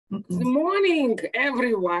Good morning,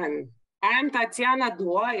 everyone. I'm Tatiana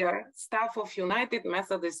Dwyer, staff of United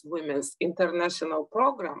Methodist Women's International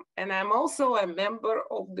Program, and I'm also a member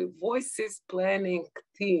of the Voices Planning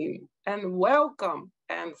team. And welcome,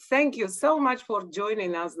 and thank you so much for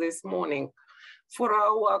joining us this morning for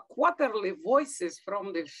our quarterly Voices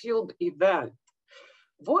from the Field event.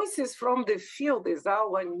 Voices from the Field is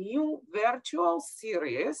our new virtual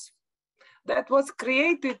series that was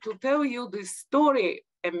created to tell you the story,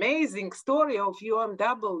 amazing story of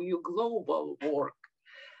UMW global work.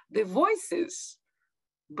 The Voices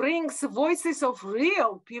brings voices of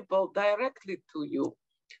real people directly to you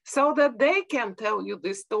so that they can tell you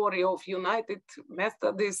the story of United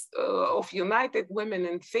Methodist, of United Women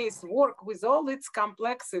in Faith work with all its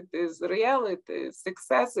complexities, realities,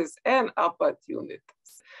 successes, and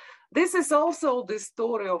opportunities. This is also the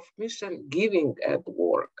story of mission giving at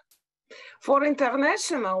work. For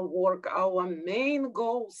international work, our main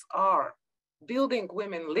goals are building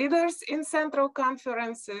women leaders in central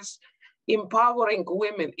conferences, empowering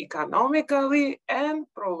women economically, and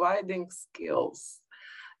providing skills.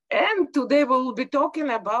 And today we'll be talking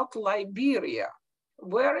about Liberia,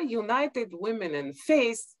 where United Women in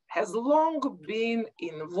Faith has long been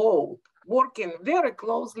involved, working very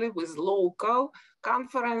closely with local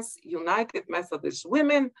conference, United Methodist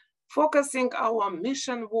Women, focusing our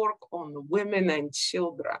mission work on women and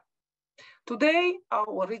children. Today,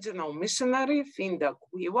 our regional missionary, Finda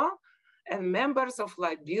Quiwa, and members of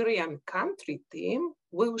Liberian country team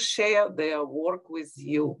will share their work with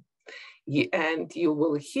you. And you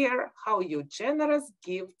will hear how your generous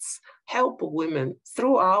gifts help women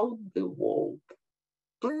throughout the world.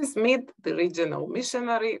 Please meet the regional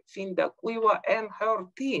missionary, Finda Quiwa, and her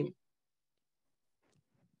team.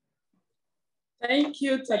 Thank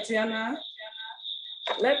you, Tatiana.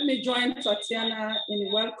 Let me join Tatiana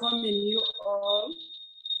in welcoming you all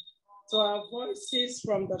to our Voices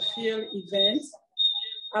from the Field event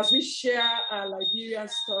as we share our Liberian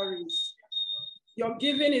stories. Your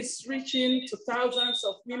giving is reaching to thousands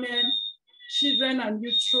of women, children, and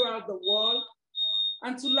youth throughout the world,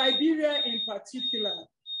 and to Liberia in particular.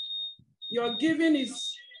 Your giving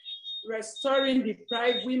is restoring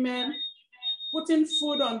deprived women, putting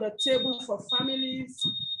food on the table for families,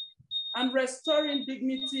 and restoring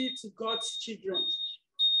dignity to God's children.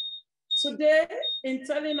 Today, in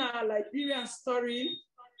telling our Liberian story,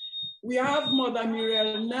 we have Mother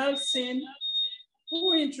Muriel Nelson, who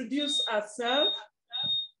will introduce herself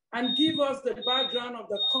and give us the background of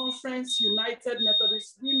the conference, United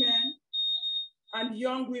Methodist Women and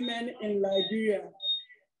Young Women in Liberia.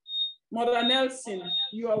 Mother Nelson,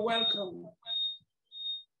 you are welcome.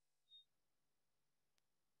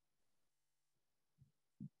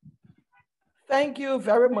 Thank you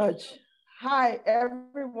very much. Hi,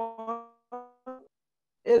 everyone.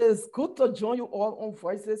 It is good to join you all on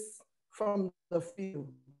Voices from the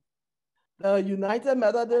Field, the United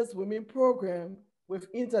Methodist Women Program with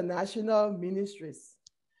international ministries.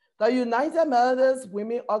 The United Methodist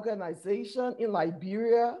Women Organization in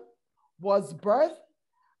Liberia was birthed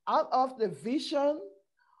out of the vision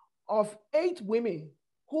of 8 women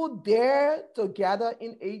who dared to gather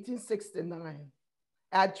in 1869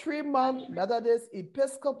 at Tremont Methodist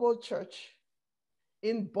Episcopal Church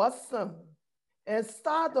in Boston and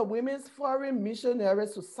start the Women's Foreign Missionary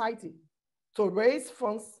Society to raise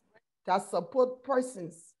funds that support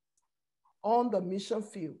persons on the mission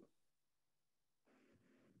field.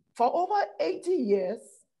 For over 80 years,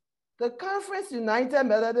 the Conference United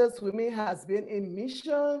Methodist Women has been in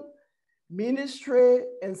mission, ministry,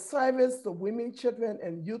 and service to women, children,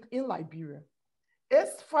 and youth in Liberia.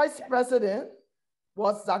 Its vice president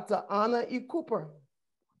was Dr. Anna E. Cooper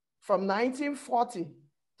from 1940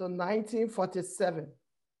 to 1947.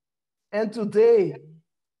 And today,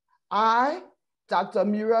 I, Dr.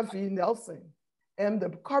 Muriel V. Nelson, am the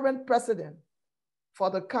current president for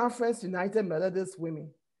the Conference United Methodist Women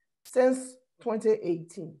since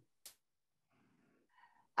 2018.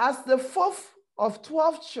 As the 4th of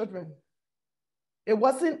 12 children, it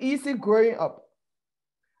wasn't easy growing up.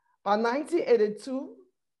 By 1982,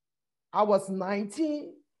 I was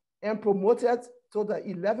 19 and promoted to the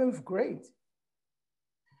 11th grade.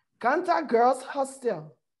 Ganta Girls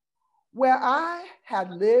Hostel, where I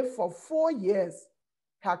had lived for 4 years,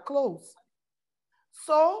 had closed.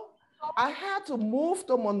 So I had to move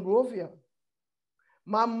to Monrovia.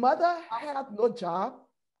 My mother had no job,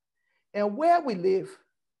 and where we lived,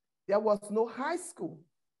 there was no high school.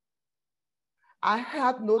 I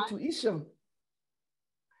had no tuition.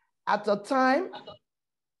 At the time,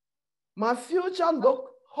 my future looked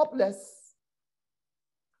hopeless.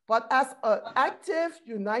 But as an active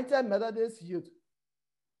United Methodist youth,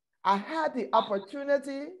 I had the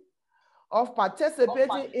opportunity of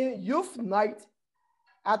participating in Youth Night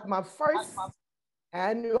at my first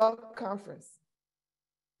annual conference.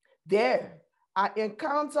 There, I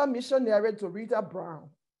encountered missionary Dorita Brown,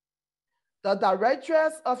 the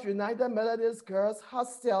directress of United Methodist Girls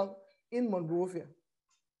Hostel in Monrovia.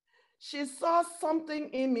 She saw something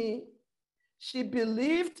in me. She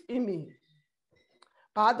believed in me.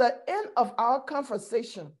 By the end of our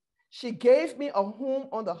conversation, she gave me a home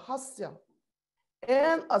on the hostel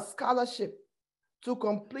and a scholarship to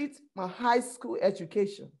complete my high school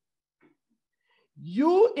education.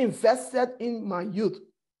 You invested in my youth.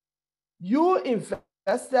 You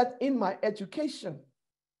invested in my education.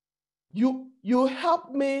 You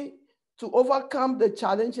helped me to overcome the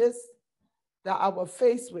challenges that I was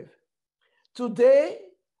faced with. Today,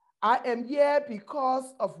 I am here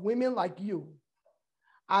because of women like you.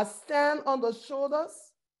 I stand on the shoulders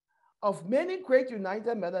of many great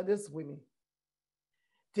United Methodist women.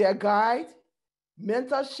 Their guide,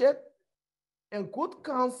 mentorship, and good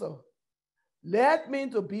counsel led me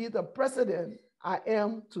to be the president I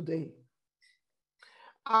am today.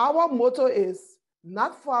 Our motto is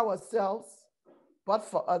not for ourselves, but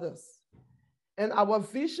for others. And our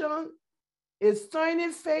vision is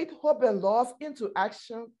turning faith, hope, and love into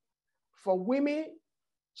action for women,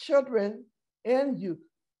 children, and youth.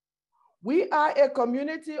 We are a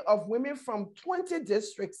community of women from 20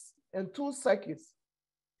 districts and 2 circuits.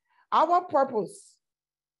 Our purpose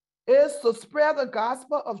is to spread the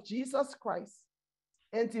gospel of Jesus Christ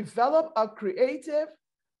and develop a creative,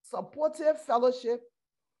 supportive fellowship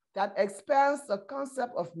that expands the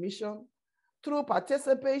concept of mission through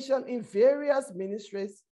participation in various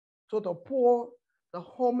ministries to the poor, the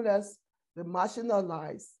homeless, the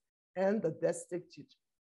marginalized, and the destitute.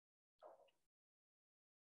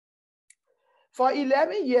 For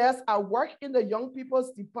 11 years, I worked in the Young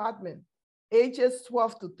People's Department, ages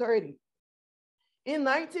 12 to 30. In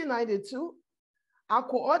 1992, I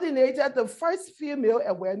coordinated the first female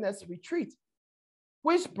awareness retreat,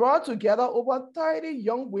 which brought together over 30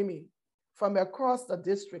 young women from across the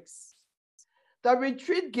districts. The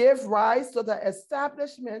retreat gave rise to the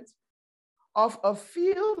establishment of a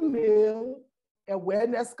female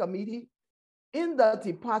awareness committee in the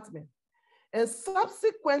department, and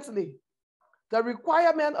subsequently, the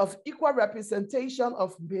requirement of equal representation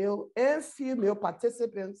of male and female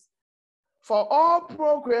participants for all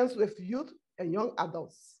programs with youth and young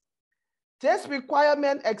adults. This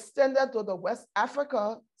requirement extended to the West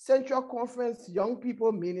Africa Central Conference Young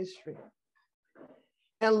People Ministry.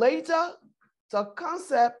 And later, the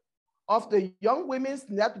concept of the Young Women's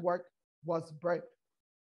Network was birthed.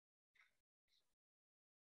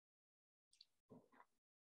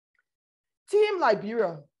 Team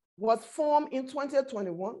Liberia was formed in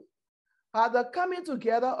 2021 by the coming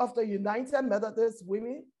together of the United Methodist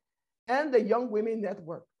Women and the Young Women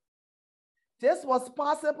Network. This was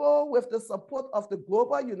possible with the support of the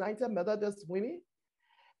Global United Methodist Women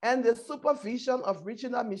and the supervision of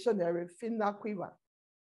Regional Missionary Finda Quiwa.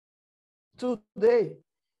 Today,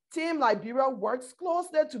 Team Liberia works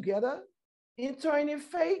closely together in turning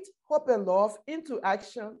faith, hope, and love into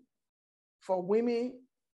action for women,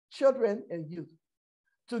 children, and youth.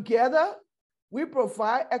 Together, we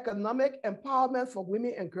provide economic empowerment for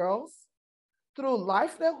women and girls through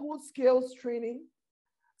livelihood skills training,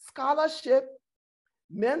 scholarship,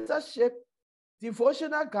 mentorship,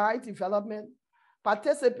 devotional guide development,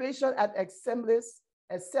 participation at assemblies,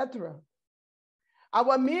 etc.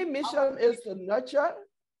 Our main mission is to nurture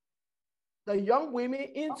the young women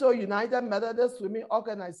into a United Methodist Women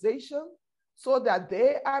organization so that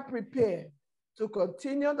they are prepared to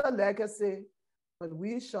continue the legacy when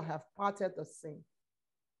we shall have parted the same.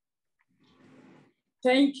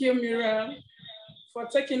 Thank you, Muriel, for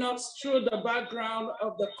taking us through the background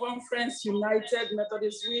of the Conference United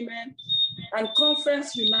Methodist Women and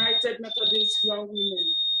Conference United Methodist Young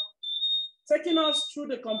Women. Taking us through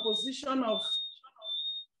the composition of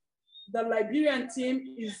the Liberian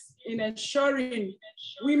team is in ensuring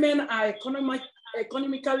women are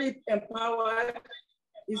economically empowered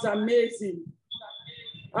is amazing.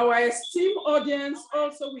 Our esteemed audience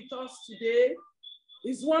also with us today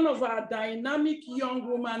is one of our dynamic young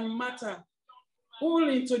woman, Mata, who will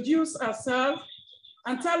introduce herself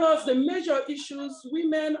and tell us the major issues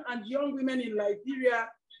women and young women in Liberia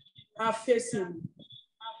are facing.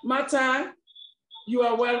 Mata, you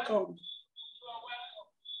are welcome.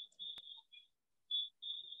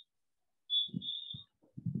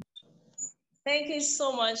 Thank you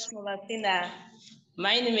so much, Mama Finda.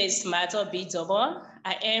 My name is Mato B. Dobo.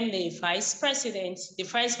 I am the Vice President, the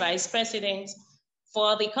first Vice President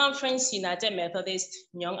for the Conference United Methodist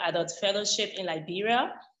Young Adult Fellowship in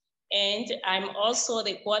Liberia, and I'm also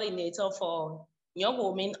the coordinator for Young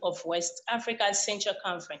Women of West Africa Central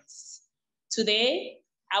Conference. Today,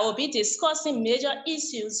 I will be discussing major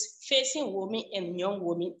issues facing women and young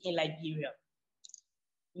women in Liberia.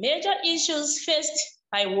 Major issues faced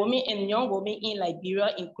by women and young women in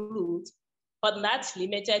Liberia include, but not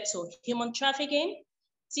limited to, human trafficking,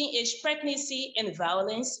 teenage pregnancy, and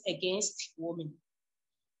violence against women.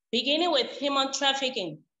 Beginning with human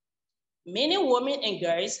trafficking, many women and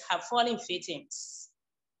girls have fallen victims.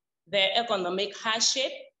 Their economic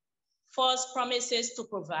hardship, false promises to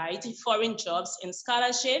provide foreign jobs and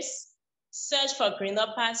scholarships, search for greener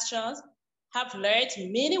pastures have led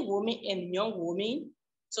many women and young women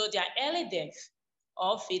to their early death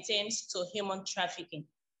or victims to human trafficking.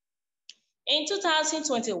 In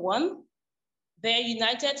 2021, the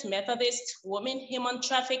United Methodist Women Human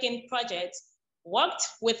Trafficking Project worked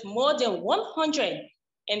with more than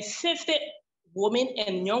 150 women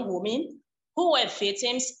and young women who were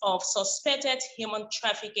victims of suspected human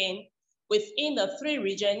trafficking within the 3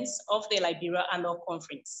 regions of the Liberia Annual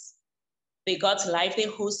Conference. They got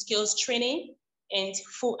livelihood skills training and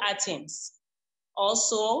food items.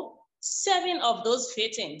 Also, 7 of those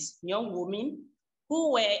victims, young women,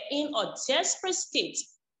 who were in a desperate state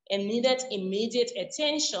and needed immediate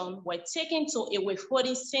attention, were taken to a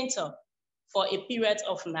withholding center for a period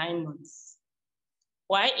of 9 months.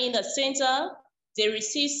 While in the center, they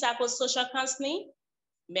received psychosocial counseling,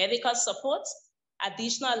 medical support,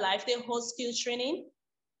 additional livelihood skill training,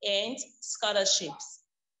 and scholarships.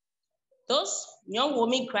 Those young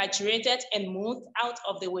women graduated and moved out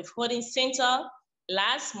of the withholding center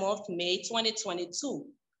last month, May 2022,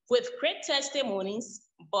 with great testimonies,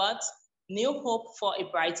 but new hope for a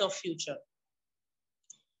brighter future.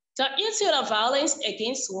 The issue of violence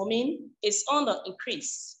against women is on the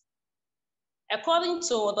increase. According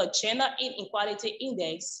to the Gender Inequality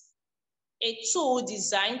Index, a tool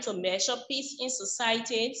designed to measure peace in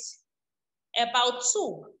societies, about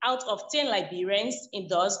 2 out of 10 Liberians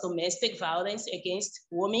endorse domestic violence against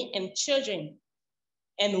women and children,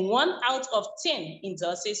 and 1 out of 10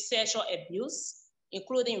 endorses sexual abuse,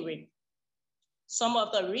 including rape. Some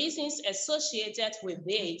of the reasons associated with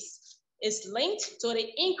this is linked to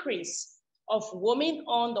the increase of women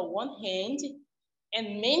on the one hand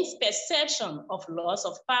and men's perception of loss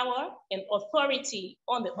of power and authority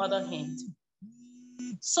on the other hand.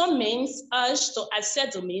 Some men's urge to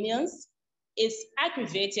assert dominions is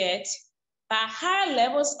aggravated by higher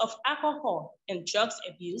levels of alcohol and drugs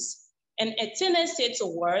abuse and a tendency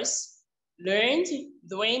towards learned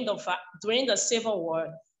during the Civil War,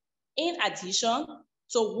 in addition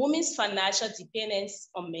to women's financial dependence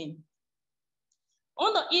on men.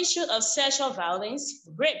 On the issue of sexual violence,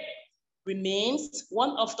 rape remains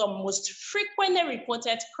one of the most frequently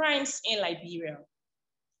reported crimes in Liberia.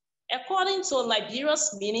 According to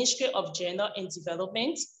Liberia's Ministry of Gender and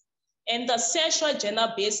Development and the Sexual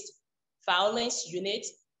Gender-Based Violence Unit,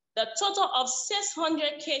 the total of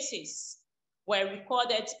 600 cases were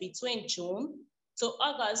recorded between June to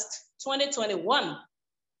August 2021,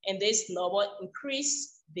 and this number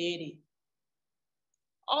increased daily.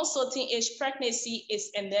 Also, teenage pregnancy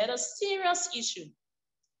is another serious issue.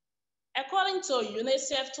 According to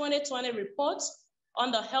UNICEF 2020 report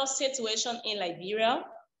on the health situation in Liberia,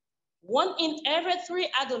 1 in every 3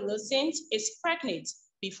 adolescents is pregnant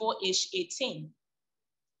before age 18.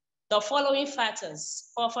 The following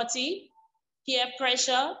factors: poverty, peer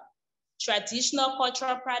pressure, traditional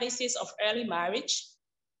cultural practices of early marriage,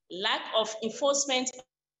 lack of enforcement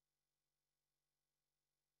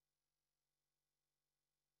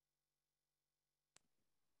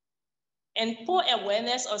and poor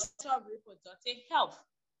awareness of sexual reproductive health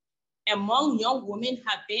among young women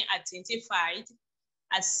have been identified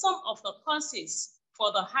as some of the causes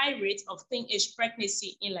for the high rate of teenage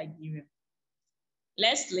pregnancy in Liberia.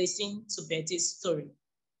 Let's listen to Betty's story.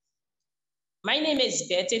 My name is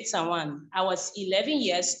Betty Tawan. I was 11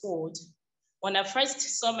 years old when I first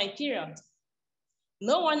saw my period.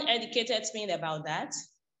 No one educated me about that.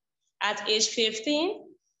 At age 15,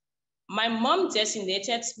 my mom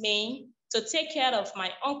designated me to take care of my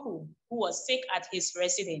uncle who was sick at his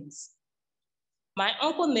residence. My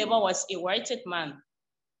uncle neighbor was a wealthy man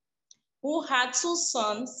who had 2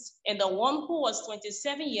 sons, and the one who was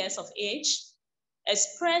 27 years of age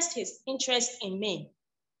expressed his interest in me.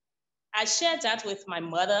 I shared that with my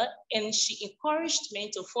mother, and she encouraged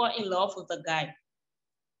me to fall in love with the guy.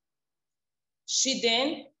 She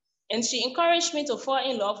encouraged me to fall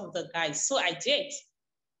in love with the guy, so I did.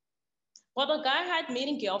 But the guy had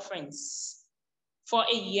many girlfriends. For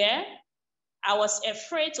a year, I was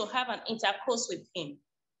afraid to have an intercourse with him.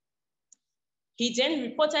 He then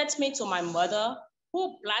reported me to my mother,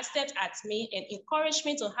 who blasted at me and encouraged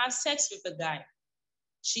me to have sex with the guy.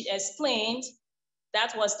 She explained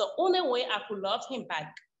that was the only way I could love him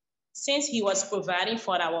back, since he was providing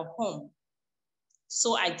for our home.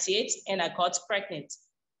 So I did, and I got pregnant.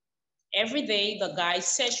 Every day, the guy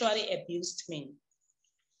sexually abused me.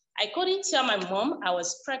 I couldn't tell my mom I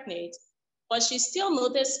was pregnant, but she still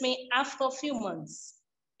noticed me after a few months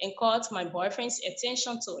and called my boyfriend's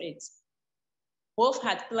attention to it. Both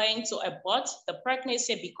had planned to abort the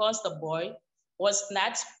pregnancy because the boy was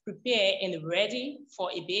not prepared and ready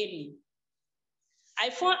for a baby. I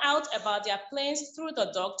found out about their plans through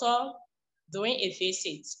the doctor during a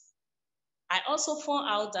visit. I also found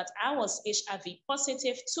out that I was HIV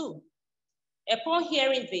positive too. Upon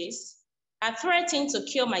hearing this, I threatened to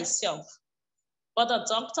kill myself, but the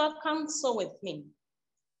doctor counseled with me.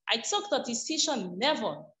 I took the decision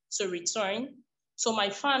never to return to my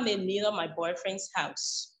family near my boyfriend's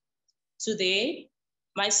house. Today,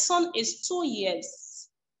 my son is 2 years,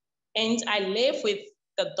 and I live with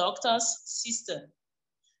the doctor's sister.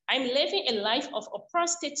 I'm living a life of a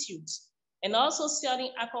prostitute and also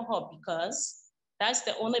selling alcohol because that's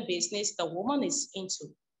the only business the woman is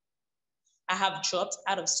into. I have dropped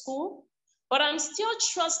out of school, but I'm still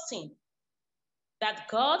trusting that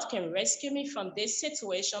God can rescue me from this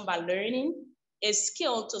situation by learning a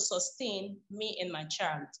skill to sustain me and my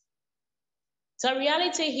child. The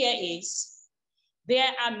reality here is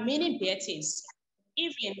there are many Bettys,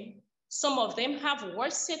 even some of them have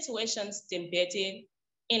worse situations than Betty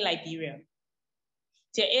in Liberia.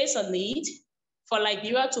 There is a need for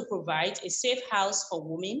Liberia to provide a safe house for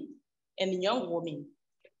women and young women,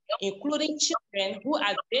 including children who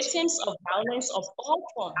are victims of violence of all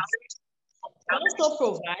forms. Also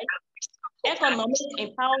provide economic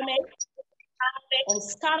empowerment and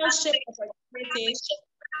scholarship opportunities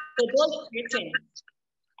to those victims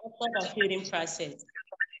after the healing process.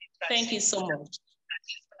 Thank you so much.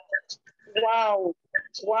 Wow,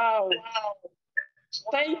 wow.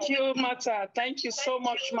 Thank you, Martha. Thank you so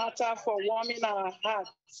much, Martha, for warming our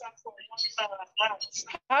hearts.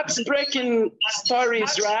 Heartbreaking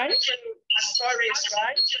stories, right?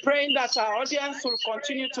 Praying that our audience will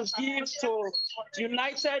continue to give to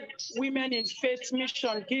United Women in Faith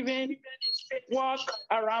Mission giving work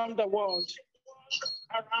around the world.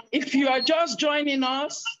 If you are just joining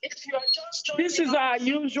us, this is our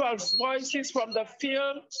usual voices from the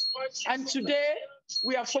field, and today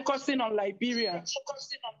we are focusing on Liberia.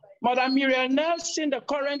 Mother Muriel Nelson, the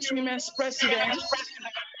current women's president,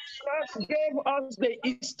 gave us the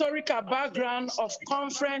historical background of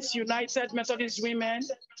Conference United Methodist Women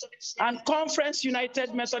and Conference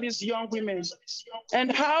United Methodist Young Women,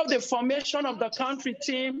 and how the formation of the country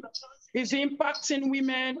team is impacting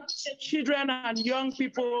women, children, and young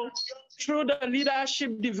people through the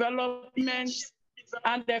leadership development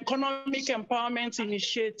and the economic empowerment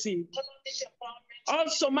initiative.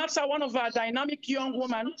 Also, Martha, one of our dynamic young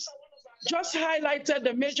women, just highlighted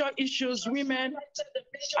the major issues women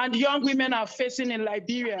and young women are facing in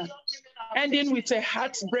Liberia, ending with a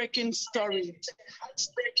heartbreaking story.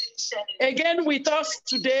 Again with us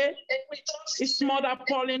today is Mother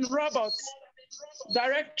Pauline Roberts,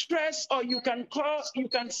 Directress, or you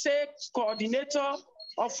can say coordinator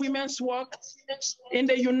of women's work in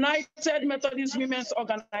the United Methodist Women's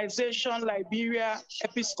Organization, Liberia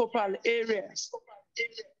Episcopal area.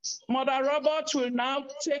 Mother Roberts will now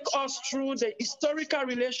take us through the historical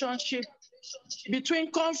relationship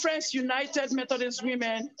between Conference United Methodist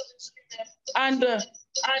Women and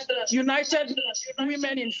United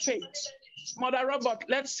Women in Faith. Mother Robert,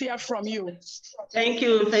 let's hear from you. Thank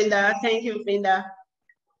you, Finda. Thank you, Finda.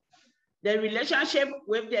 The relationship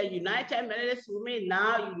with the United Methodist Women,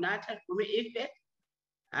 now United Women in Faith,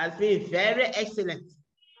 has been very excellent.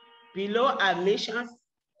 Below our missions,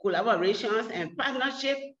 collaborations, and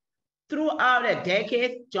partnership throughout the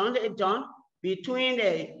decade jointly done between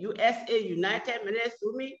the USA United Methodist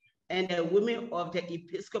Women and the women of the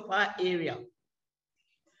Episcopal area.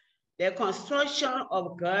 The construction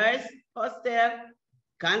of girls' hostel,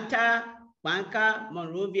 Ganta, Banca,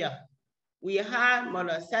 Monrovia. We had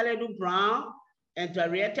Mother Saledu Brown and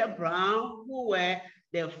Henrietta Brown, who were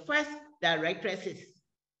the first directresses.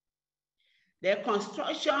 The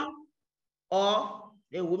construction of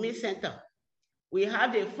the Women's Center. We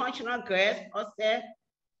have the Functional Girls Hostel.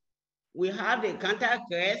 We have the Ganta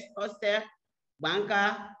Girls Hostel,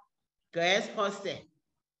 Banca Girls Hostel,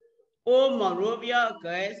 Old Monrovia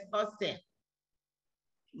Girls Hostel,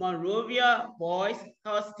 Monrovia Boys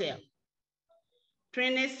Hostel,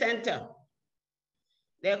 Training Center.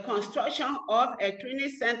 the construction of a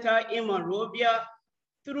training center in Monrovia.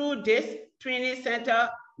 Through this training center,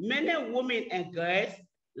 many women and girls'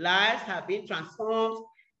 lives have been transformed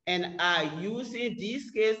and are using these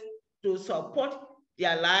skills to support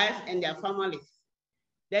their lives and their families.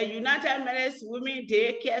 The United Methodist Women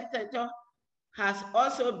Day Care Center has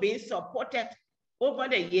also been supported over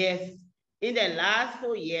the years. In the last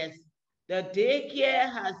 4 years, the daycare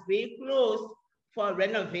has been closed for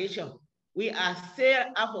renovation. We are still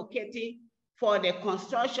advocating for the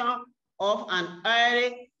construction of an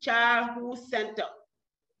early childhood center.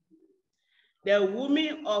 The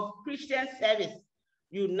Women of Christian Service,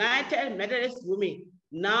 United Methodist Women,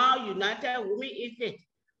 now United Women in Faith,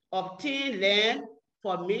 obtained land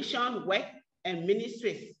for mission work and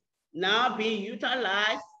ministries, now being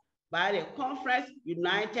utilized by the Conference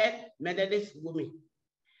United Methodist Women.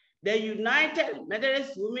 The United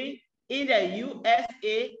Methodist Women in the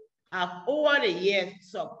USA have over the years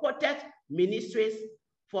supported ministries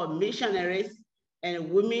for missionaries and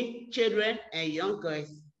women, children, and young girls.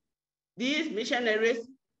 These missionaries'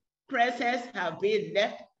 presence have been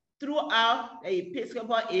left throughout the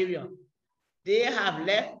Episcopal area. They have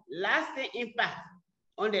left lasting impact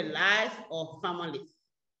on the lives of families.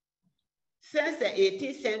 Since the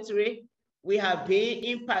 18th century, we have been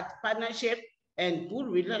in partnership and good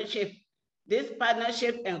relationship. This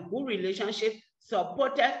partnership and good relationship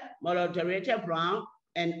supported Mother Dorothy Brown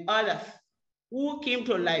and others who came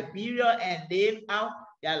to Liberia and lived out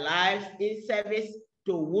their lives in service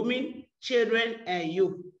to women, children, and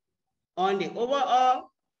youth. On the overall,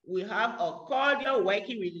 we have a cordial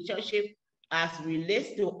working relationship as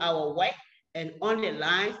relates to our work and on the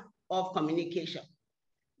lines of communication.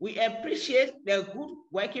 We appreciate the good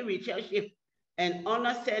working relationship and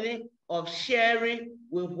understanding of sharing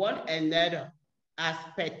with one another as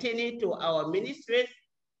pertaining to our ministries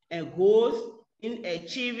and goals in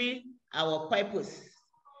achieving our purpose.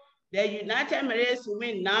 The United Methodist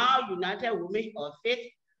Women, now United Women of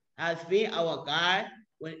Faith, has been our guide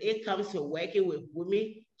when it comes to working with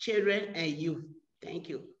women, children, and youth. Thank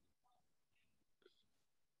you.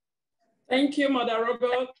 Thank you, Mother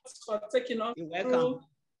Roberts, for taking us through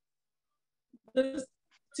this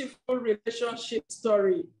beautiful relationship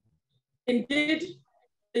story. Indeed,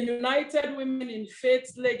 the United Women in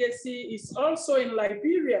Faith legacy is also in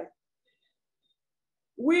Liberia.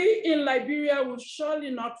 We in Liberia will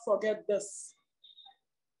surely not forget this.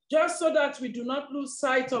 Just so that we do not lose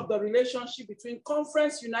sight of the relationship between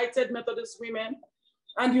Conference United Methodist Women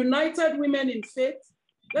and United Women in Faith,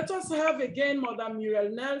 let us have again Mother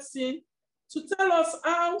Muriel Nelson to tell us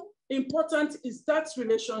how important is that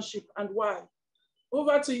relationship and why.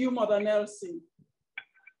 Over to you, Mother Nelson.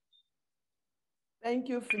 Thank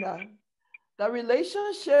you, Finda. The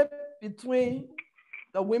relationship between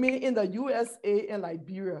the women in the USA and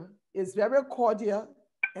Liberia is very cordial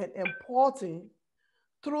and important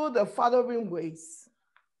through the following ways.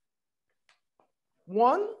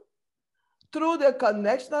 One, through the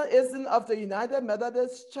connection of the United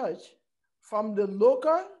Methodist Church from the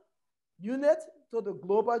local unit to the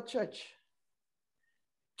global church.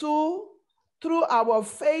 Two, through our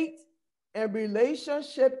faith and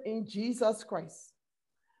relationship in Jesus Christ.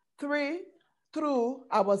 Three, through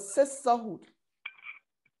our sisterhood.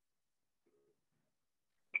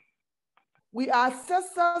 We are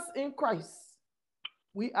sisters in Christ.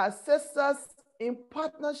 We are sisters in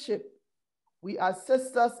partnership. We are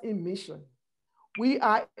sisters in mission. We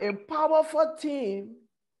are a powerful team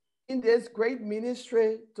in this great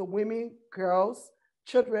ministry to women, girls,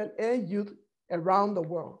 children, and youth around the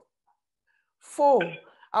world. Four,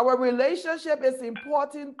 our relationship is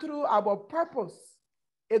important through our purpose.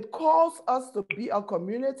 It calls us to be a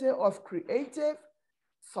community of creative,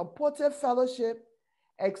 supportive fellowship,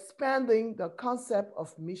 expanding the concept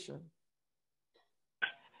of mission.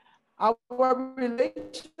 Our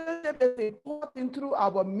relationship is important through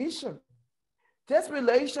our mission. This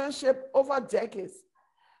relationship over decades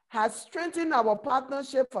has strengthened our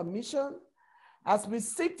partnership for mission as we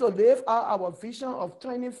seek to live out our vision of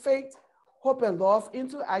turning faith, hope, and love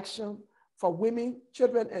into action for women,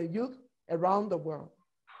 children, and youth around the world.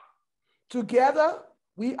 Together,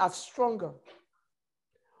 we are stronger.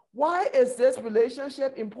 Why is this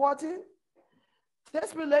relationship important?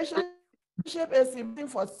 This relationship is important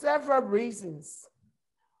for several reasons.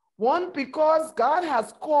 One, because God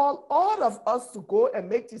has called all of us to go and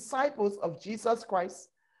make disciples of Jesus Christ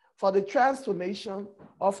for the transformation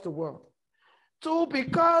of the world. Two,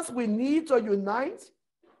 because we need to unite,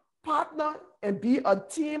 partner, and be a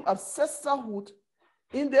team of sisterhood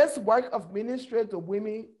in this work of ministry to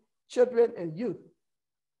women, children, and youth.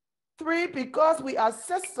 Three, because we are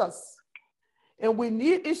sisters. and we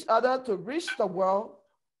need each other to reach the world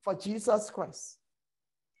for Jesus Christ.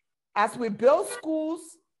 As we build schools,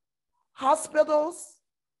 hospitals,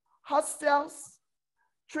 hostels,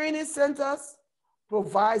 training centers,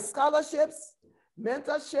 provide scholarships,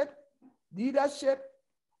 mentorship, leadership,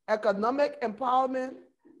 economic empowerment,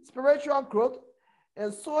 spiritual growth,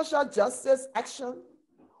 and social justice action,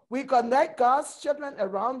 we connect God's children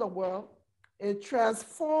around the world and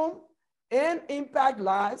transform and impact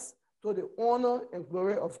lives to the honor and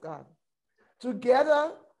glory of God.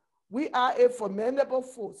 Together, we are a formidable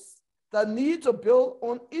force. The need to build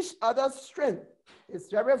on each other's strength is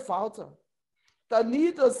very vital. The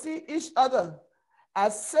need to see each other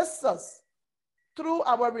as sisters through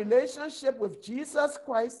our relationship with Jesus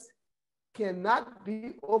Christ cannot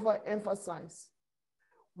be overemphasized.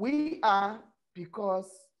 We are because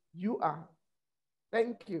you are.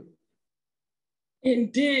 Thank you.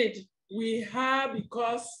 Indeed, we are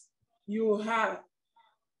because you are.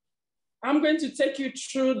 I'm going to take you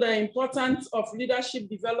through the importance of leadership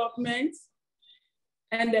development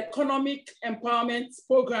and economic empowerment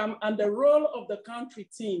program and the role of the country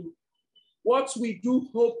team, what we do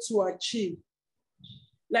hope to achieve.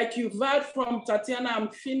 Like you've heard from Tatiana, I'm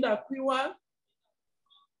Finda Quiwa,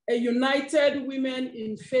 a United Women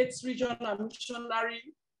in Faith Regional Missionary,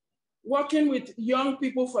 working with young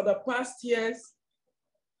people for the past years.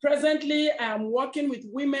 Presently, I am working with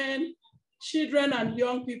women, children, and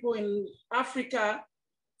young people in Africa,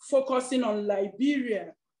 focusing on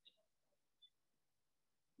Liberia.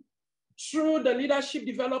 Through the leadership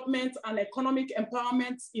development and economic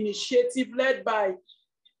empowerment initiative led by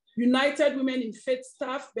United Women in Faith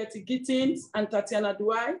staff, Betty Gittins and Tatiana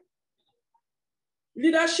Duai,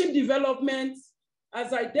 leadership development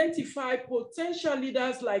has identified potential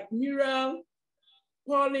leaders like Muriel,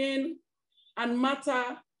 Pauline, and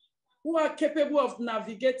Martha, who are capable of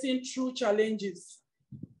navigating through challenges.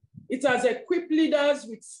 It has equipped leaders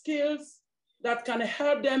with skills that can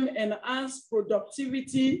help them enhance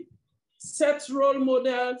productivity, set role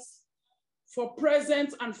models for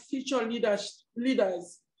present and future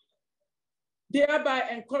leaders, thereby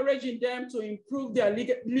encouraging them to improve their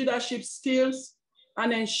leadership skills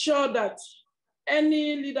and ensure that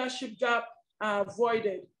any leadership gap are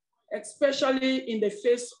avoided, especially in the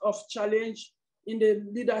face of challenge in the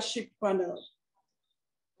leadership panel.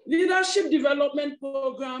 Leadership development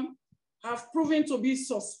programs have proven to be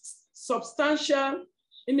substantial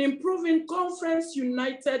in improving Conference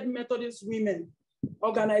United Methodist Women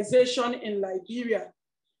organization in Liberia,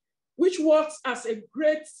 which works as a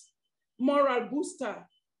great moral booster,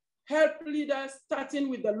 help leaders starting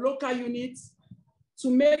with the local units to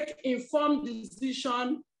make informed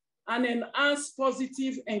decisions and enhance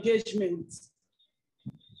positive engagement.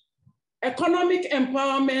 Economic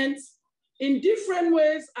empowerment in different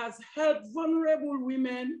ways has helped vulnerable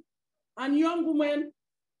women and young women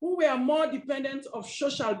who were more dependent of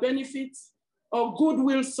social benefits or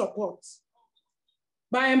goodwill support.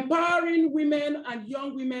 By empowering women and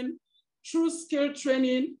young women through skill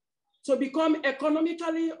training to become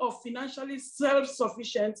economically or financially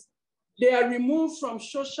self-sufficient, they are removed from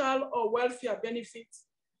social or welfare benefits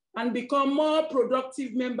and become more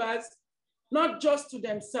productive members, not just to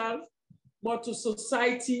themselves, but to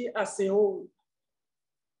society as a whole.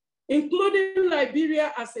 Including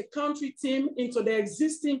Liberia as a country team into the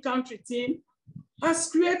existing country team has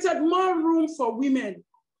created more room for women,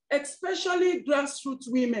 especially grassroots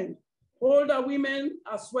women, older women,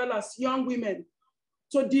 as well as young women,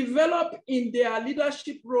 to develop in their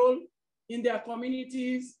leadership role in their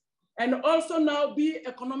communities and also now be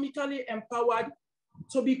economically empowered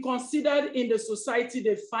to be considered in the society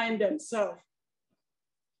they find themselves.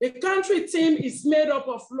 The country team is made up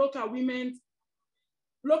of local women,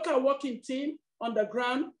 local working team on the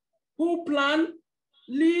ground who plan,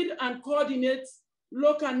 lead, and coordinate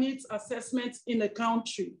local needs assessments in the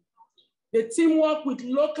country. The team work with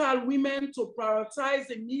local women to prioritize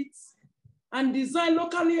the needs and design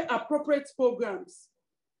locally appropriate programs.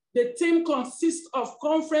 The team consists of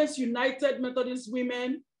Conference United Methodist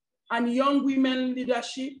Women and Young Women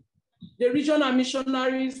Leadership, the regional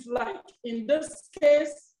missionaries, like in this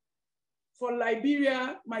case, for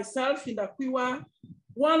Liberia, myself, Finda Quiwa,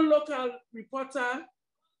 one local reporter,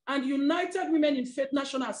 and United Women in Faith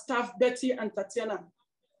National staff, Betty and Tatiana.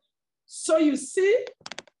 So you see,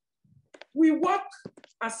 we work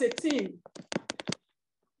as a team,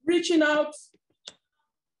 reaching out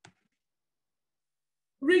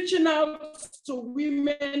to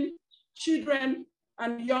women, children,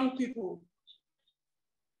 and young people.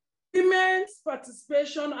 Women's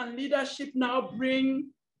participation and leadership now bring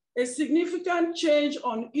a significant change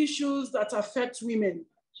on issues that affect women,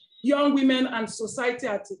 young women, and society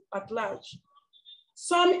at large.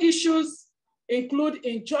 Some issues include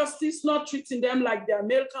injustice, not treating them like their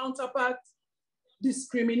male counterparts,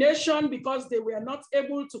 discrimination because they were not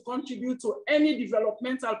able to contribute to any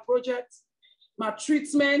developmental projects,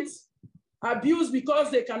 maltreatment, abuse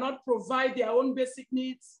because they cannot provide their own basic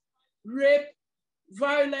needs, rape,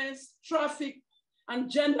 violence, traffic, and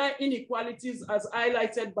gender inequalities as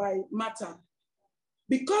highlighted by Mata.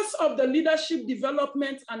 Because of the leadership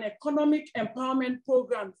development and economic empowerment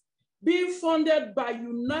programs being funded by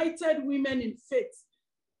United Women in Faith,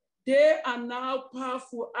 they are now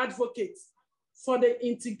powerful advocates for the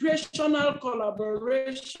integrational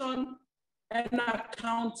collaboration and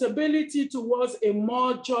accountability towards a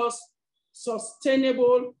more just,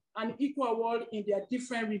 sustainable, and equal world in their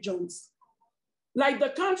different regions. Like the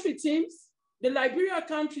country teams, the Liberia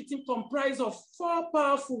country team comprised of 4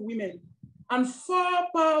 powerful women and 4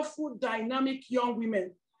 powerful dynamic young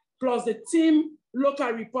women, plus the team local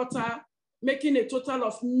reporter, making a total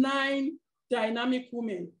of 9 dynamic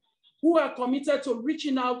women who are committed to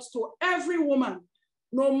reaching out to every woman,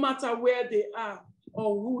 no matter where they are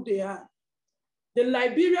or who they are. The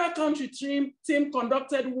Liberia country team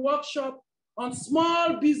conducted workshops on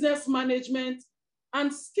small business management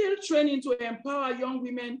and skill training to empower young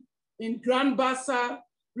women in Grand Bassa,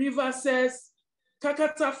 Riverses,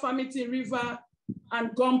 Kakata Famiti River, and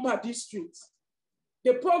Gompa districts.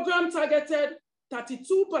 The program targeted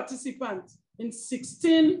 32 participants in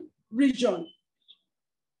 16 regions.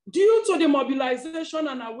 Due to the mobilization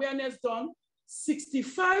and awareness done,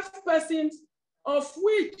 65%, of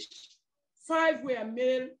which 5 were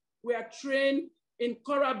male, were trained in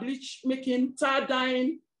coral bleach making, tar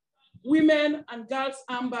dyeing, women and girls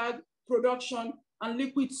handbag production, and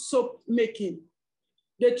liquid soap making.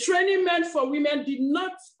 The training meant for women did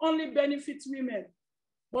not only benefit women,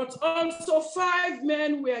 but also 5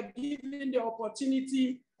 men were given the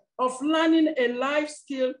opportunity of learning a life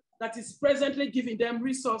skill that is presently giving them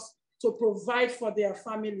resources to provide for their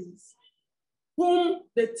families, whom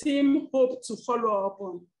the team hoped to follow up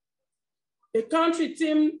on. The country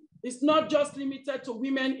team is not just limited to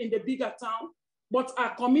women in the bigger town, but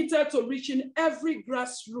are committed to reaching every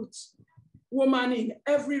grassroots woman in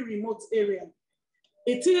every remote area.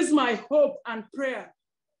 It is my hope and prayer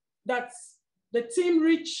that as the team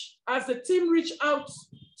reach out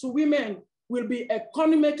to women, will be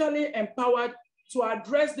economically empowered to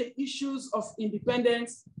address the issues of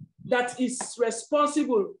independence that is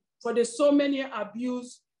responsible for the so many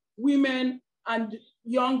abuse women and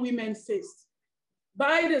young women face.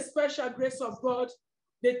 By the special grace of God,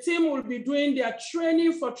 the team will be doing their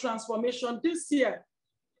training for transformation this year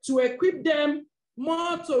to equip them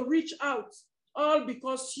more to reach out, all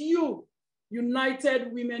because you,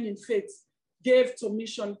 United Women in Faith, gave to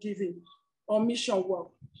mission giving or mission work.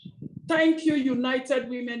 Thank you, United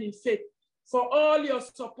Women in Faith, for all your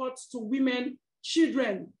support to women,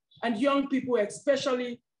 children, and young people,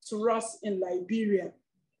 especially to us in Liberia.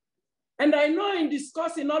 And I know in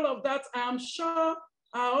discussing all of that, I am sure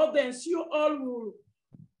our audience, you all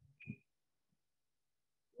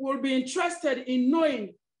will be interested in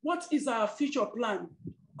knowing what is our future plan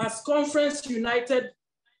as Conference United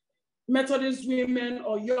Methodist Women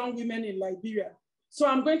or Young Women in Liberia. So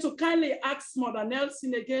I'm going to kindly ask Mother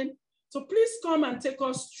Nelson again to please come and take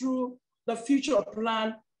us through the future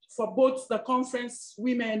plan for both the conference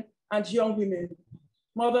women and young women.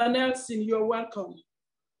 Mother Nelson, you're welcome.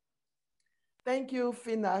 Thank you,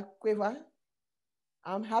 Finda Quiwa.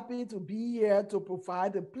 I'm happy to be here to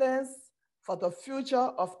provide the plans for the future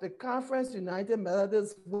of the Conference United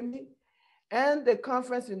Methodist Women and the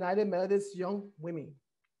Conference United Methodist Young Women.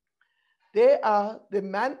 They are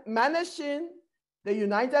managing the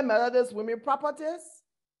United Methodist Women properties,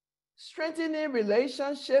 strengthening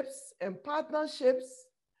relationships and partnerships,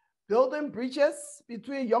 building bridges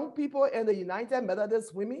between young people and the United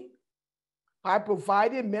Methodist Women by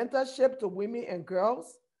providing mentorship to women and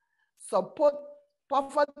girls, support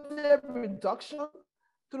poverty reduction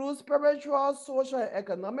through spiritual, social, and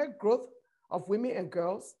economic growth of women and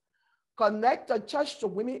girls, connect the church to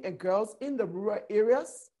women and girls in the rural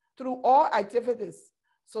areas through all activities.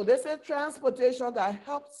 So this is transportation that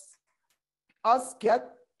helps us get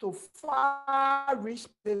to far-reach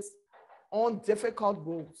places on difficult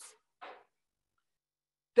roads.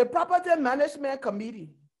 The Property Management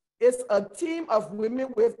Committee is a team of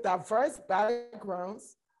women with diverse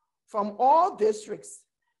backgrounds from all districts.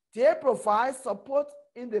 They provide support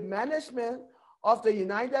in the management of the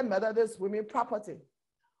United Methodist Women property.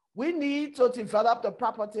 We need to develop the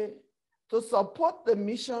property to support the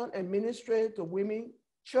mission and ministry to women,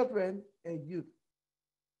 children, and youth.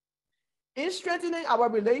 In strengthening our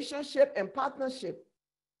relationship and partnership,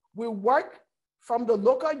 we work from the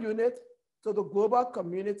local unit to the global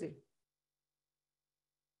community.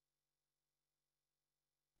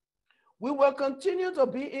 We will continue to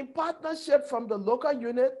be in partnership from the local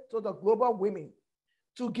unit to the global women.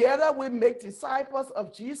 Together, we make disciples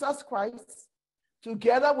of Jesus Christ.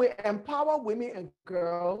 Together, we empower women and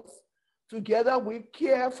girls. Together, we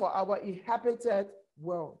care for our inhabited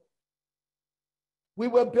world. We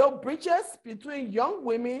will build bridges between young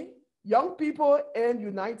women, young people, and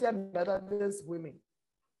United Methodist Women.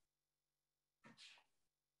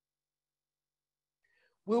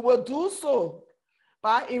 We will do so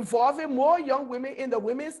by involving more young women in the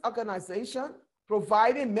women's organization,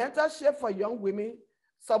 providing mentorship for young women,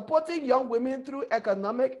 supporting young women through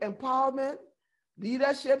economic empowerment,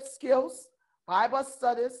 leadership skills, Bible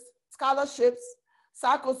studies, scholarships,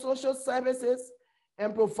 psychosocial services,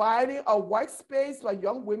 and providing a workspace for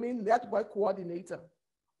young women network coordinator.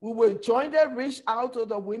 We will jointly reach out to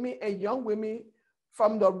the women and young women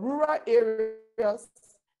from the rural areas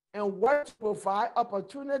and work to provide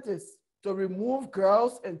opportunities to remove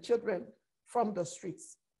girls and children from the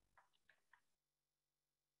streets.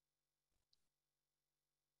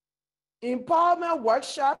 Empowerment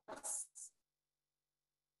workshops,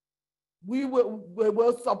 we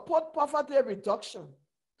will support poverty reduction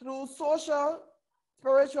through social,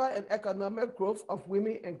 spiritual, and economic growth of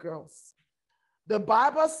women and girls. The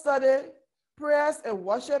Bible study, prayers, and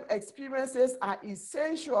worship experiences are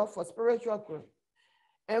essential for spiritual growth.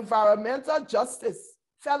 Environmental justice,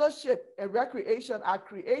 fellowship, and recreation are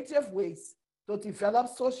creative ways to develop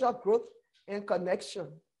social growth and connection.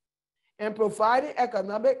 And providing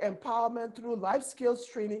economic empowerment through life skills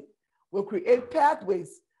training will create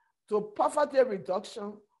pathways to poverty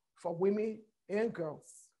reduction for women and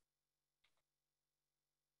girls.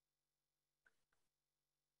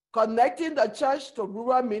 Connecting the church to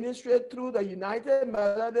rural ministry through the United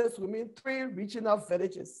Methodist Women 3 regional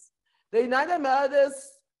villages. The United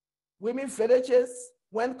Methodist Women villages,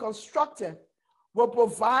 when constructed, will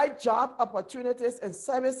provide job opportunities and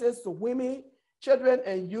services to women, children,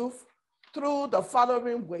 and youth through the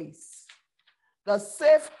following ways: the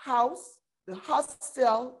safe house, the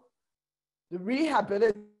hostel, the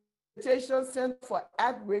rehabilitation center for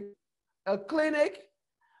at-risk, a clinic,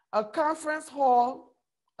 a conference hall,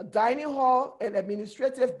 a dining hall and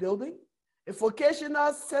administrative building, a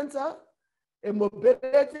vocational center, a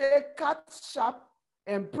mobility cut shop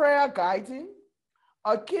and prayer guiding,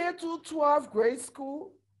 a K-12 grade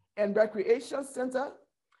school and recreation center,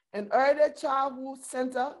 an early childhood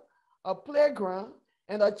center, a playground,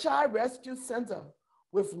 and a child rescue center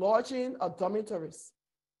with lodging or dormitories.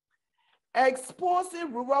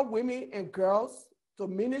 Exposing rural women and girls to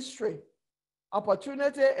ministry,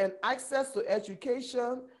 opportunity and access to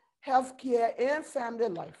education, healthcare, and family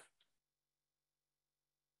life.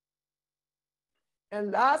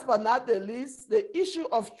 And last but not the least, the issue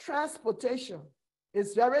of transportation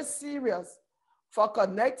is very serious for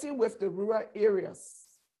connecting with the rural areas.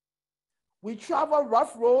 We travel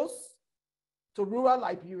rough roads to rural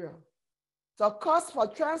Liberia. The cost for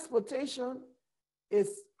transportation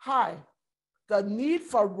is high. The need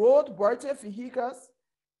for roadworthy vehicles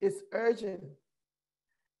is urgent.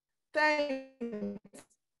 Thanks,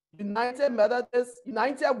 United Methodist,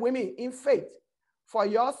 United Women in Faith, for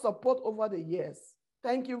your support over the years.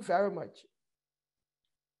 Thank you very much.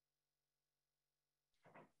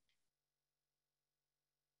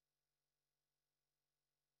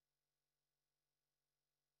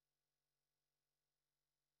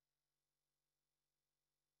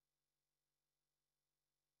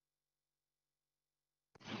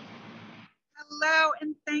 Hello,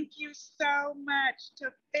 and thank you so much to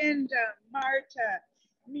Finda, Marta,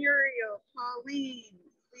 Muriel, Pauline.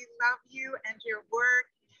 We love you and your work,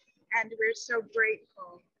 and we're so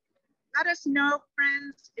grateful. Let us know,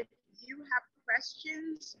 friends, if you have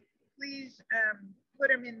questions, please put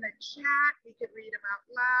them in the chat. We could read them out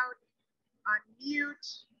loud,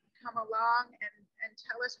 unmute, come along and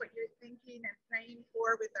tell us what you're thinking and praying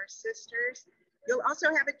for with our sisters. You'll also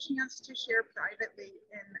have a chance to share privately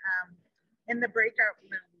in the breakout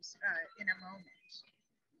rooms in a moment.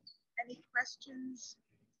 Any questions?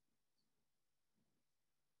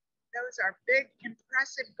 Those are big,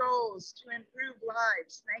 impressive goals to improve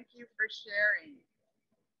lives. Thank you for sharing.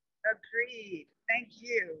 Agreed. Thank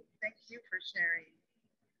you. Thank you for sharing.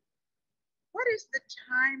 What is the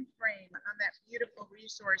time frame on that beautiful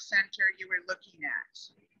resource center you were looking at?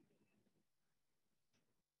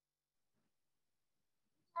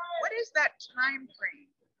 What is that time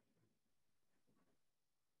frame?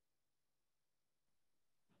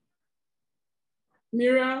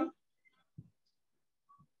 Miriam,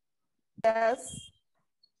 Yes.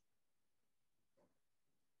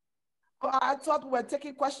 Oh, I thought we were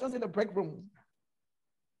taking questions in the break room.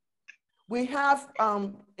 We have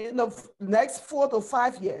in the next 4 to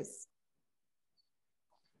 5 years.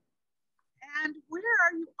 And where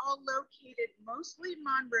are you all located? Mostly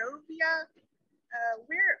Monrovia?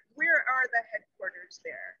 Where are the headquarters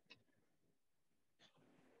there?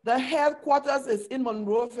 The headquarters is in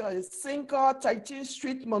Monrovia. It's 513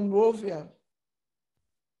 Street, Monrovia.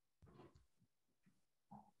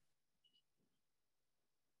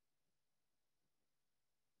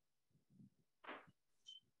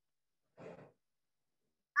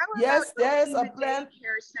 Yes, there is a plan.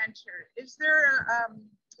 Daycare center. Is there a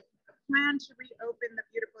plan to reopen the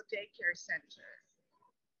beautiful daycare center?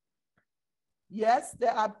 Yes,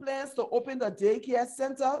 there are plans to open the daycare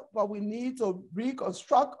center, but we need to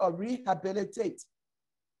reconstruct or rehabilitate.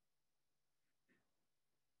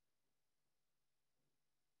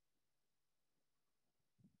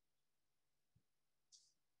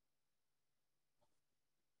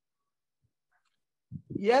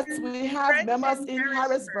 Yes, we have members in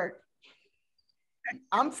Harrisburg.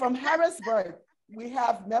 I'm from Harrisburg. We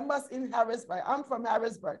have members in Harrisburg. I'm from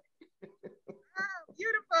Harrisburg. Oh,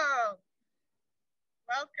 beautiful.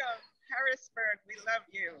 Welcome, Harrisburg. We love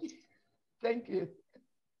you. Thank you.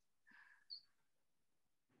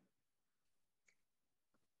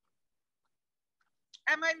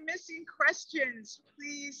 Am I missing questions?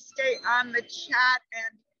 Please stay on the chat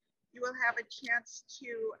and you will have a chance to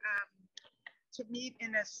meet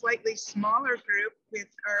in a slightly smaller group with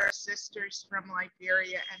our sisters from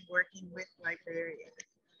Liberia and working with Liberia.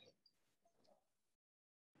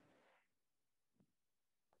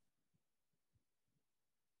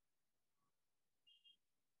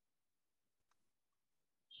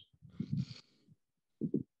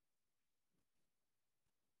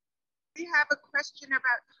 We have a question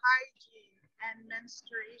about hygiene and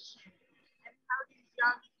menstruation and how do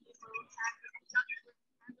young people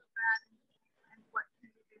handle that and what can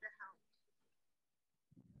we do to help?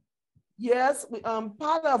 Yes,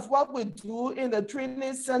 part of what we do in the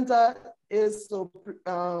training center is to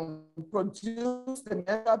produce the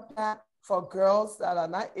menstrual pad for girls that are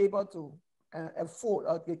not able to afford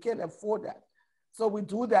or they can't afford that. So we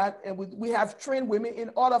do that, and we have trained women in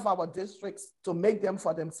all of our districts to make them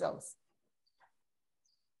for themselves.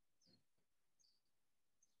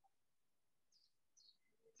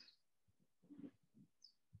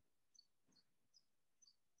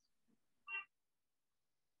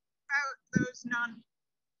 About those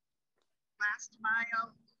last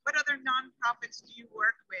mile, what other nonprofits do you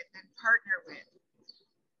work with and partner with?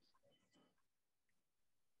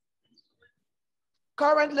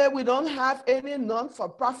 Currently, we don't have any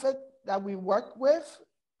non-for-profit that we work with.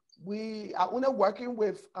 We are only working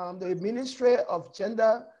with the Ministry of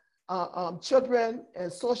Gender, Children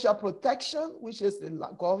and Social Protection, which is the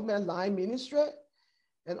government line ministry,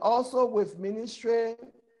 and also with Ministry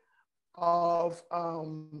of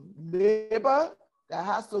Labor that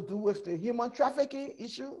has to do with the human trafficking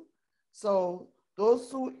issue. So those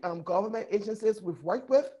two government agencies we've worked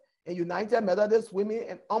with, and United Methodist Women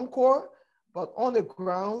and UMCOR, but on the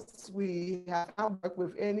grounds, we have not worked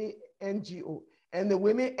with any NGO. And the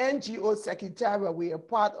Women NGO Secretariat, we are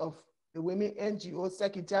part of the Women NGO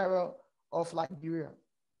Secretariat of Liberia.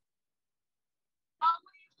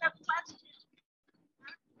 Always a question.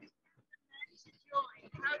 How do you get the men to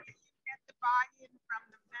join? How do you get the buy-in from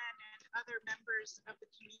the men and other members of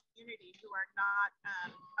the community who are not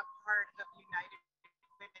a part of United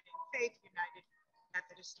Women in Faith, United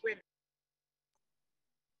Methodist Women?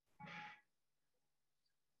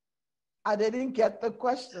 I didn't get the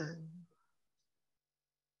question.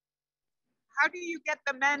 How do you get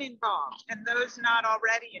the men involved and those not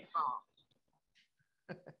already involved?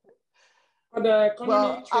 For the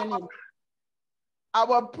community training.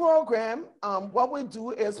 Our program, what we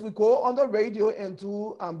do is we go on the radio and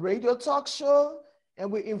do radio talk show,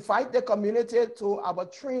 and we invite the community to our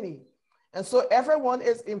training. And so everyone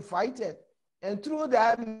is invited. And through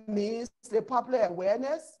that means the popular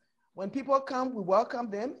awareness. When people come, we welcome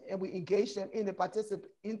them and we engage them in the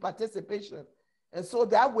participation. And so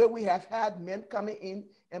that way we have had men coming in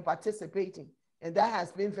and participating. And that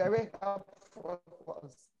has been very helpful for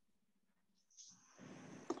us.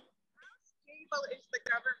 How stable is the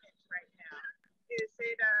government right now? Is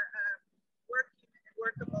it a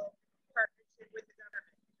workable partnership with the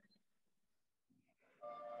government?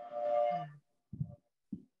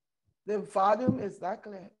 The volume is not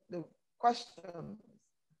clear. The question.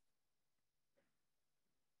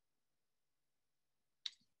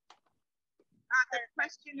 The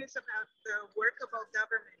question is about the workable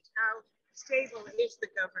government. stable is the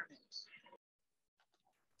government?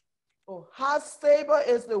 Oh, how stable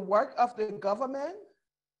is the work of the government?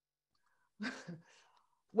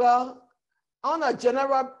 Well, on a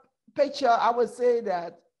general picture, I would say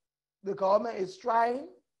that the government is trying,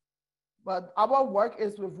 but our work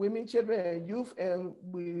is with women, children, and youth, and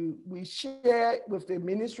we share with the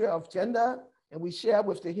Ministry of Gender, and we share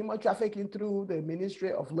with the human trafficking through the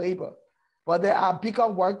Ministry of Labor. But there are bigger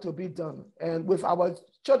work to be done. And with our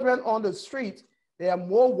children on the street, there are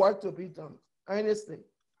more work to be done, honestly.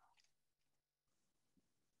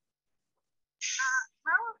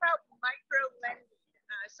 How about micro-lending?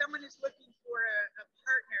 Someone is looking for a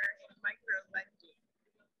partner in micro-lending.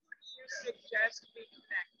 Who do you suggest we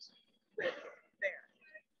connect with there?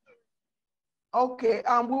 Okay,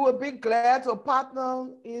 we would be glad to partner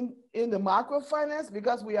in the microfinance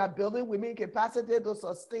because we are building women capacity to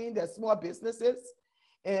sustain their small businesses.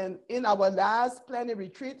 And in our last planning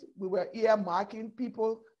retreat, we were earmarking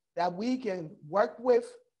people that we can work with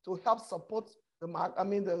to help support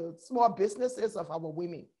the small businesses of our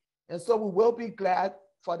women. And so we will be glad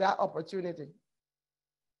for that opportunity.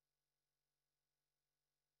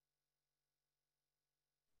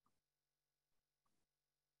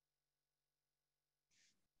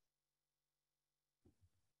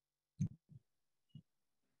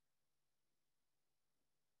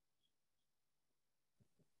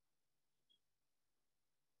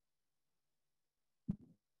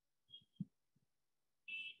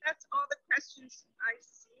 That's all the questions I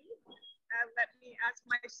see. Let me ask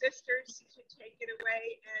my sisters to take it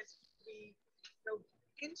away as we go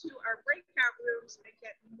into our breakout rooms and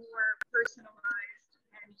get more personalized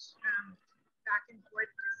and back and forth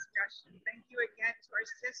discussion. Thank you again to our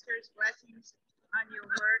sisters. Blessings on your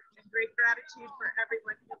work and great gratitude for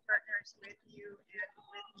everyone who partners with you and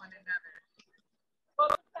with one another.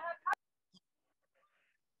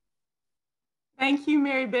 Thank you,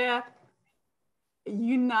 Mary Beth.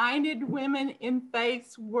 United Women in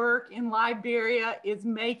Faith's work in Liberia is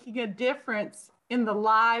making a difference in the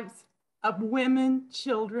lives of women,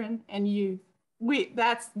 children, and youth.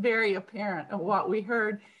 That's very apparent of what we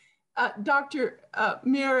heard. Dr.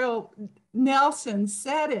 Muriel Nelson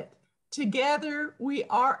said it. Together, we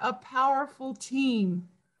are a powerful team.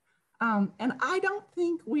 And I don't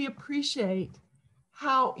think we appreciate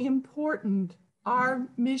how important our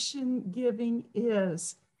mission giving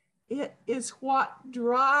is. It is what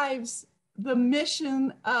drives the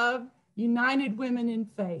mission of United Women in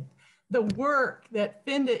Faith, the work that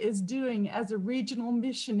Finda is doing as a regional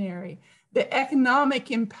missionary, the economic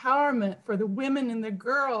empowerment for the women and the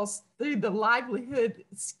girls through the livelihood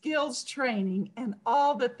skills training and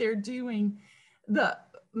all that they're doing. The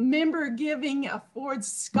member giving affords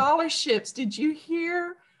scholarships. Did you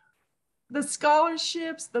hear the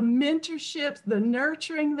scholarships, the mentorships, the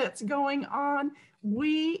nurturing that's going on?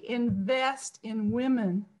 We invest in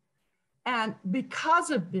women. And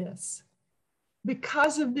because of this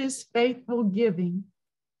faithful giving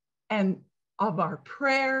and of our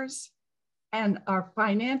prayers and our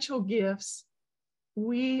financial gifts,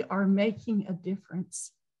 we are making a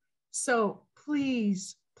difference. So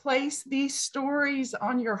please place these stories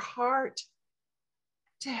on your heart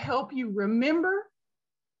to help you remember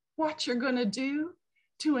what you're going to do,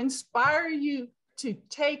 to inspire you to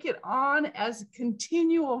take it on as a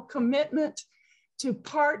continual commitment to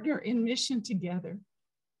partner in mission together.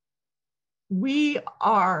 We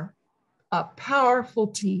are a powerful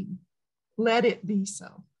team. Let it be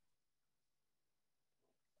so.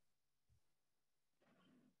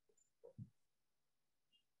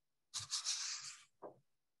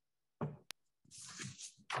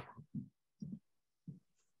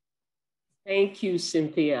 Thank you,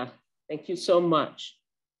 Cynthia. Thank you so much.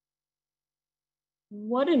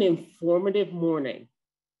 What an informative morning.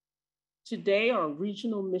 Today, our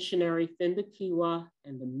regional missionary, Finda Quiwa,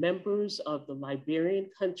 and the members of the Liberian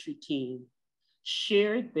country team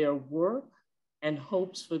shared their work and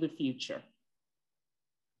hopes for the future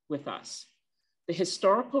with us. The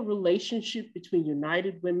historical relationship between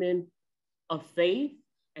United Women of Faith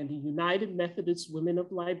and the United Methodist Women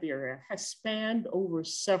of Liberia has spanned over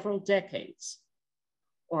several decades.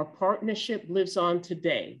 Our partnership lives on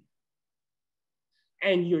today,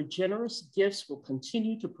 and your generous gifts will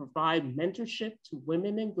continue to provide mentorship to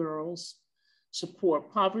women and girls,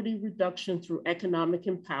 support poverty reduction through economic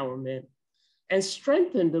empowerment, and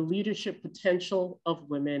strengthen the leadership potential of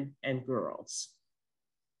women and girls.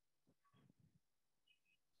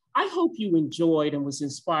 I hope you enjoyed and was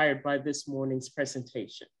inspired by this morning's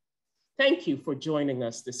presentation. Thank you for joining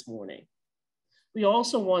us this morning. We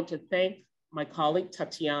also want to thank my colleague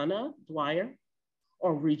Tatiana Dwyer,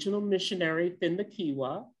 our regional missionary Finda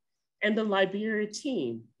Quiwa, and the Liberia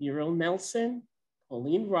team, Muriel Nelson,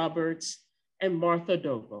 Pauline Roberts, and Martha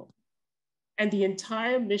Dogo, and the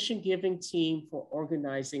entire Mission Giving team for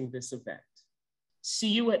organizing this event. See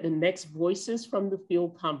you at the next Voices from the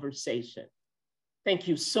Field conversation. Thank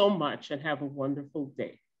you so much and have a wonderful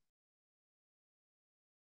day.